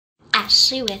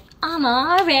Ashley with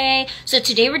Amare. So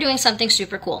today we're doing something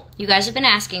super cool. You guys have been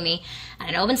asking me, and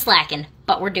I know I've been slacking,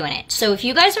 but we're doing it. So if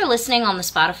you guys are listening on the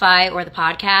Spotify or the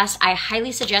podcast, I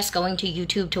highly suggest going to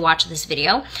YouTube to watch this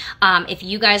video. If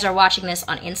you guys are watching this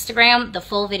on Instagram, the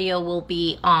full video will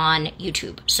be on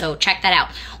YouTube. So check that out.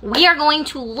 We are going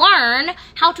to learn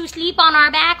how to sleep on our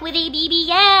back with a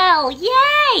BBL.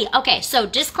 Yay! Okay, so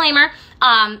disclaimer.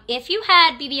 If you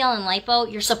had BBL and lipo,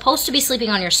 you're supposed to be sleeping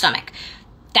on your stomach.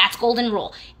 That's golden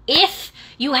rule. If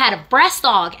you had a breast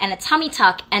aug and a tummy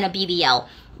tuck and a BBL,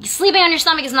 sleeping on your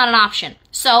stomach is not an option.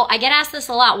 So I get asked this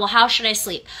a lot. Well, how should I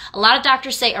sleep? A lot of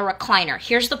doctors say a recliner.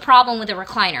 Here's the problem with a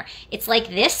recliner. It's like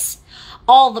this.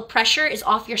 All the pressure is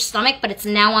off your stomach, but it's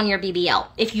now on your BBL.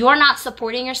 If you're not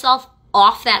supporting yourself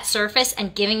off that surface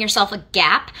and giving yourself a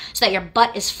gap so that your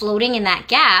butt is floating in that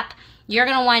gap, you're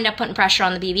going to wind up putting pressure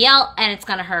on the BBL and it's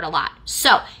going to hurt a lot.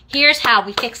 So here's how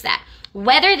we fix that.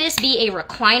 Whether this be a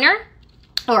recliner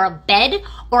or a bed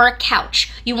or a couch,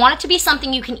 you want it to be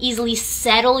something you can easily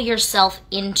settle yourself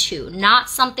into, not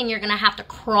something you're going to have to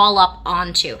crawl up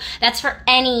onto. That's for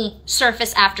any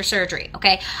surface after surgery,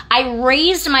 okay? I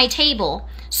raised my table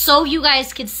so you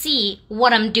guys could see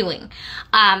what I'm doing.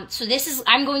 So this is,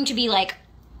 I'm going to be like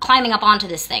climbing up onto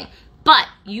this thing. But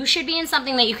you should be in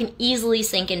something that you can easily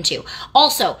sink into.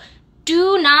 Also,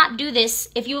 do not do this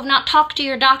if you have not talked to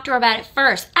your doctor about it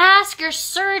first. Ask your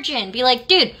surgeon. Be like,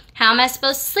 dude, how am I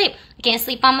supposed to sleep? I can't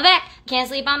sleep on my back. I can't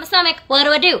sleep on my stomach. What do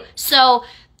I do? So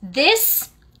this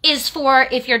is for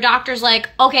if your doctor's like,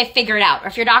 okay, figure it out. Or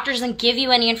if your doctor doesn't give you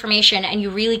any information and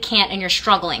you really can't and you're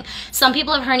struggling. Some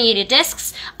people have herniated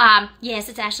discs. Yes,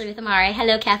 it's Ashley with Amare.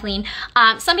 Hello, Kathleen.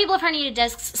 Some people have herniated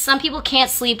discs. Some people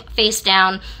can't sleep face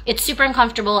down. It's super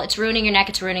uncomfortable. It's ruining your neck.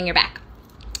 It's ruining your back.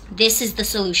 This is the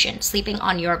solution, sleeping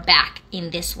on your back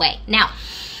in this way. Now,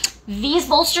 these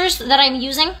bolsters that I'm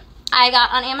using, I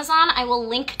got on Amazon. I will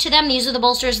link to them. These are the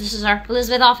bolsters. This is our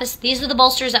Elizabeth office. These are the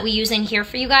bolsters that we use in here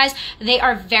for you guys. They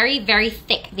are very, very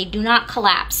thick. They do not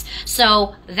collapse.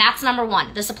 So that's number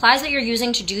one. The supplies that you're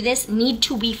using to do this need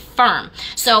to be firm.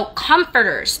 So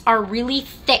comforters are really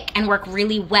thick and work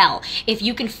really well. If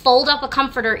you can fold up a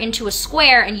comforter into a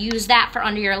square and use that for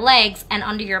under your legs and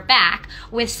under your back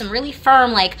with some really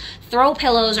firm like throw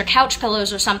pillows or couch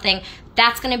pillows or something,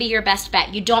 that's going to be your best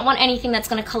bet. You don't want anything that's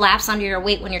going to collapse under your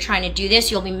weight when you're trying to do this.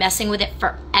 You'll be messing with it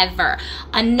forever.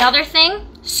 Another thing,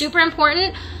 super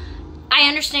important, I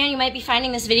understand you might be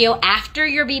finding this video after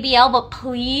your BBL, but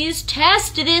please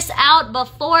test this out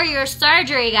before your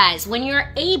surgery, guys. When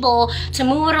you're able to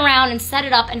move it around and set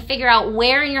it up and figure out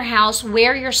where in your house,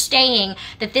 where you're staying,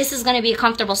 that this is going to be a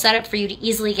comfortable setup for you to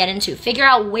easily get into. Figure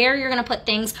out where you're going to put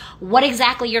things, what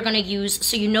exactly you're going to use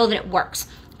so you know that it works.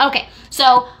 Okay,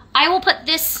 so I will put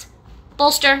this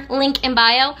bolster link in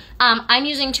bio. I'm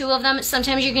using 2 of them.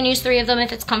 Sometimes you can use 3 of them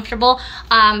if it's comfortable.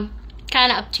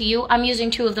 Kind of up to you. I'm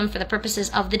using 2 of them for the purposes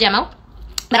of the demo.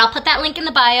 But I'll put that link in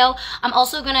the bio. I'm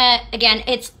also gonna, again,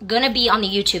 it's gonna be on the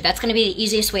YouTube. That's gonna be the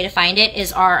easiest way to find it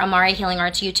is our Amare Healing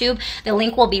Arts YouTube. The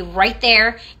link will be right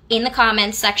there in the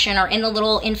comments section or in the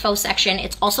little info section.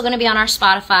 It's also gonna be on our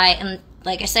Spotify, and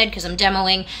like I said, because I'm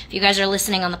demoing, if you guys are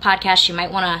listening on the podcast, you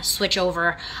might want to switch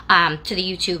over to the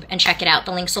YouTube and check it out.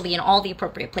 The links will be in all the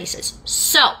appropriate places.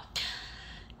 So,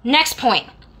 next point,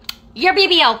 your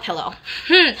BBL pillow.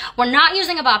 We're not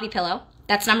using a boppy pillow.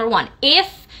 That's number one.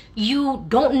 If you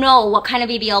don't know what kind of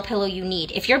BBL pillow you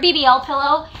need, if your BBL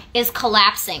pillow is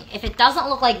collapsing, if it doesn't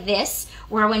look like this,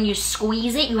 where when you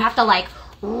squeeze it, you have to like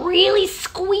really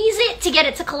squeeze it to get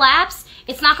it to collapse,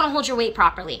 it's not going to hold your weight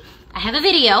properly. I have a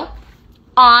video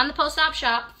on the post-op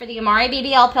shop for the Amare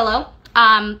BBL pillow,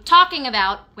 talking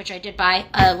about, which I did buy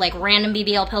a like random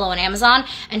BBL pillow on Amazon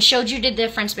and showed you the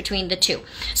difference between the 2.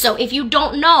 So if you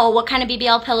don't know what kind of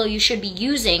BBL pillow you should be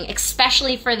using,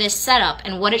 especially for this setup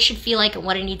and what it should feel like and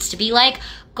what it needs to be like,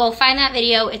 go find that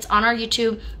video. It's on our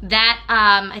YouTube. That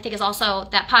I think is also,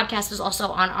 that podcast is also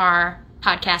on our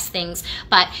podcast things.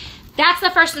 But that's the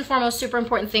first and foremost super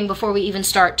important thing before we even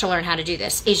start to learn how to do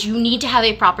this, is you need to have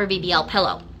a proper BBL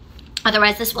pillow.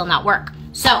 Otherwise, this will not work.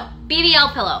 So,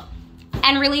 BBL pillow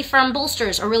and really firm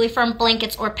bolsters or really firm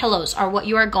blankets or pillows are what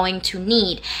you are going to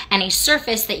need, and a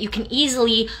surface that you can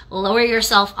easily lower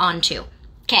yourself onto.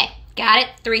 Okay, got it?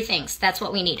 3 things. That's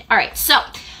what we need. All right, so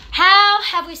how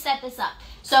have we set this up?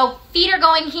 So, feet are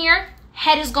going here,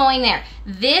 head is going there.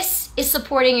 This is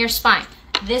supporting your spine.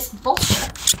 This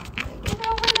bolster,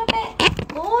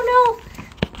 oh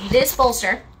no, this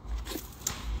bolster,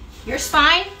 your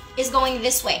spine is going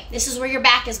this way. This is where your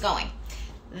back is going.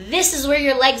 This is where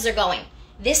your legs are going.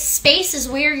 This space is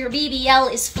where your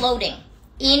BBL is floating.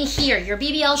 in here. Your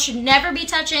BBL should never be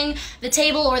touching the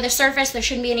table or the surface. There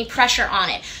shouldn't be any pressure on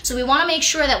it. So we want to make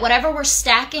sure that whatever we're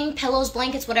stacking, pillows,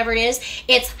 blankets, whatever it is,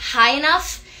 it's high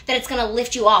enough that it's going to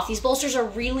lift you off. These bolsters are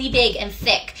really big and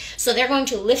thick, so they're going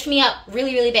to lift me up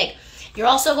really, really big. You're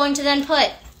also going to then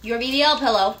put your BBL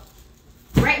pillow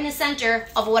right in the center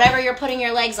of whatever you're putting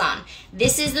your legs on.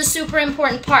 This is the super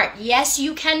important part. Yes,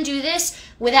 you can do this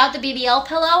without the BBL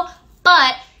pillow,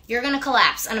 but you're going to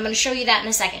collapse, and I'm going to show you that in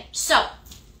a second. So,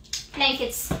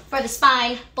 blankets for the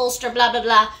spine, bolster, blah, blah,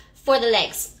 blah, for the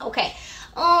legs. Okay.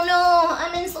 Oh no,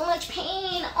 I'm in so much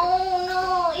pain. Oh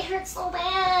no, it hurts so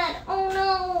bad. Oh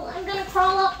no, I'm gonna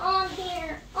crawl up on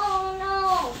here. Oh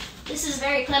no. This is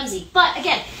very clumsy. But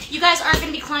again, you guys aren't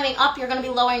gonna be climbing up, you're gonna be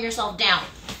lowering yourself down.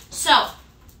 So,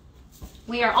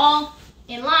 we are all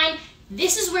in line.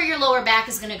 This is where your lower back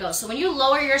is gonna go. So when you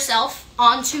lower yourself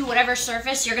onto whatever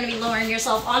surface you're gonna be lowering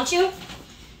yourself onto,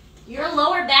 your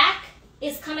lower back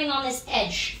is coming on this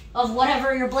edge of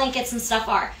whatever your blankets and stuff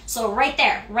are. So right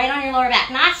there, right on your lower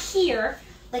back. Not here,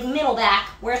 like middle back,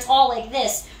 where it's all like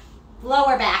this.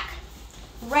 Lower back,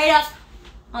 right up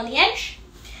on the edge.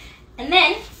 And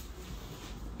then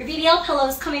your BBL pillow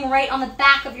is coming right on the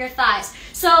back of your thighs.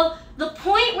 So the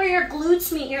point where your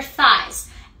glutes meet your thighs,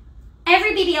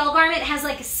 every BBL garment has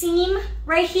like a seam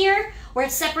right here where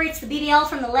it separates the BBL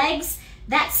from the legs.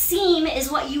 That seam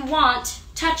is what you want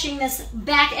touching this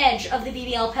back edge of the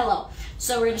BBL pillow.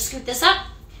 So we're going to scoot this up.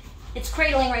 It's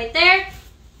cradling right there.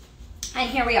 And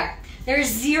here we are. There's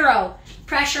zero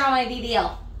pressure on my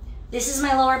BBL. This is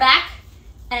my lower back,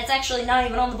 and it's actually not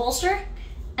even on the bolster.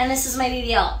 And this is my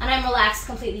BBL, and I'm relaxed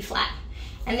completely flat.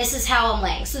 And this is how I'm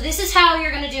laying. So this is how you're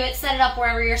going to do it. Set it up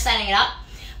wherever you're setting it up.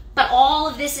 But all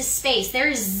of this is space. There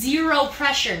is zero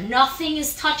pressure. Nothing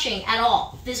is touching at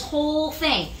all. This whole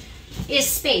thing is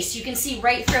space. You can see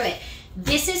right through it.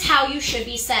 This is how you should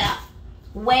be set up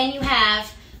when you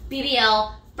have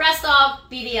BBL breast aug,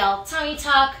 BBL tummy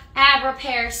tuck, ab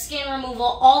repair, skin removal,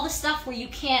 all the stuff where you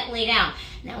can't lay down.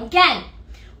 Now again,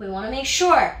 we want to make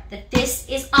sure that this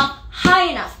is up high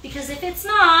enough, because if it's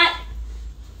not,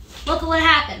 look at what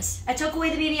happens. I took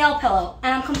away the BBL pillow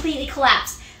and I'm completely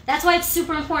collapsed. That's why it's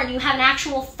super important you have an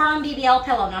actual firm BBL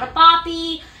pillow, not a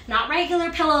boppy, not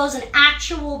regular pillows, an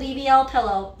actual BBL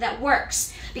pillow that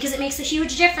works, because it makes a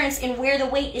huge difference in where the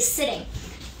weight is sitting.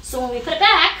 So when we put it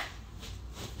back,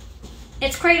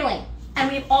 it's cradling, and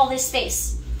we have all this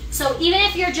space. So even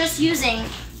if you're just using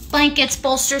blankets,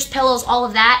 bolsters, pillows, all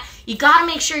of that, you gotta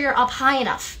make sure you're up high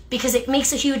enough, because it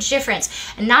makes a huge difference.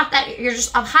 And not that you're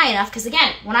just up high enough, because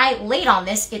again, when I laid on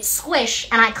this, it squished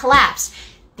and I collapsed.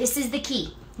 This is the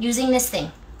key. Using this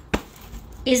thing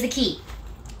is the key.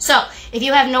 So if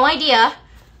you have no idea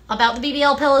about the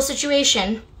BBL pillow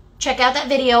situation, check out that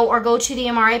video or go to the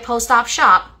Amare post-op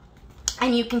shop,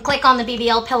 and you can click on the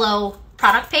BBL pillow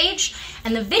product page,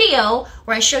 and the video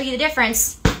where I show you the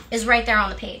difference is right there on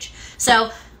the page.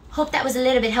 So hope that was a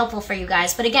little bit helpful for you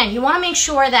guys. But again, you want to make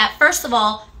sure that, first of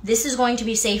all, this is going to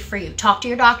be safe for you. Talk to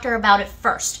your doctor about it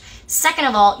first. Second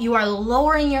of all, you are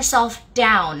lowering yourself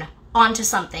down onto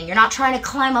something. You're not trying to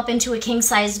climb up into a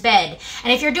king-size bed.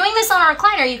 And if you're doing this on a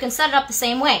recliner, you can set it up the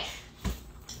same way.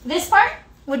 This part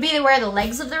would be where the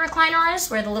legs of the recliner is,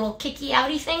 where the little kicky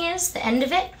outy thing is, the end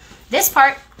of it. This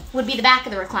part would be the back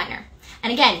of the recliner.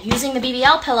 And again, using the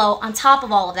BBL pillow on top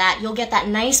of all of that, you'll get that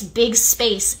nice big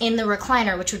space in the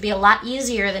recliner, which would be a lot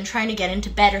easier than trying to get into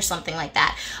bed or something like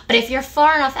that. But if you're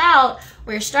far enough out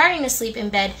where you're starting to sleep in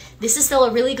bed, this is still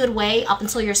a really good way up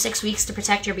until your 6 weeks to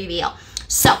protect your BBL.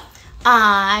 So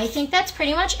I think that's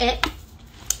pretty much it.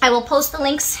 I will post the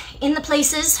links in the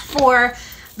places for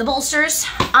the bolsters,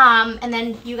 and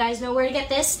then you guys know where to get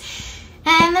this.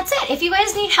 And that's it. If you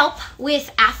guys need help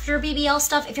with after BBL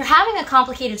stuff, if you're having a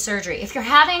complicated surgery, if you're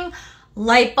having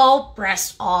lipo,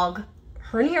 breast aug,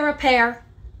 hernia repair,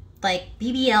 like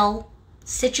BBL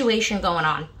situation going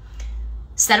on,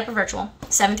 set up a virtual,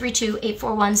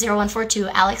 732-841-0142.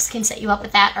 Alex can set you up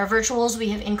with that. Our virtuals, we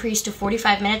have increased to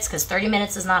 45 minutes because 30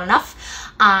 minutes is not enough.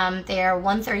 They're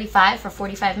 $135 for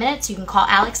 45 minutes. You can call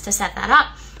Alex to set that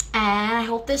up. And I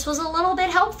hope this was a little bit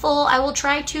helpful. I will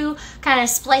try to kind of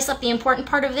splice up the important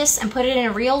part of this and put it in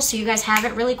a reel so you guys have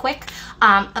it really quick.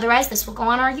 Otherwise, this will go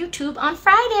on our YouTube on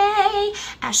Friday.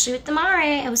 Ashley with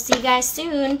Amare. I will see you guys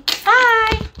soon.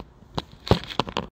 Bye!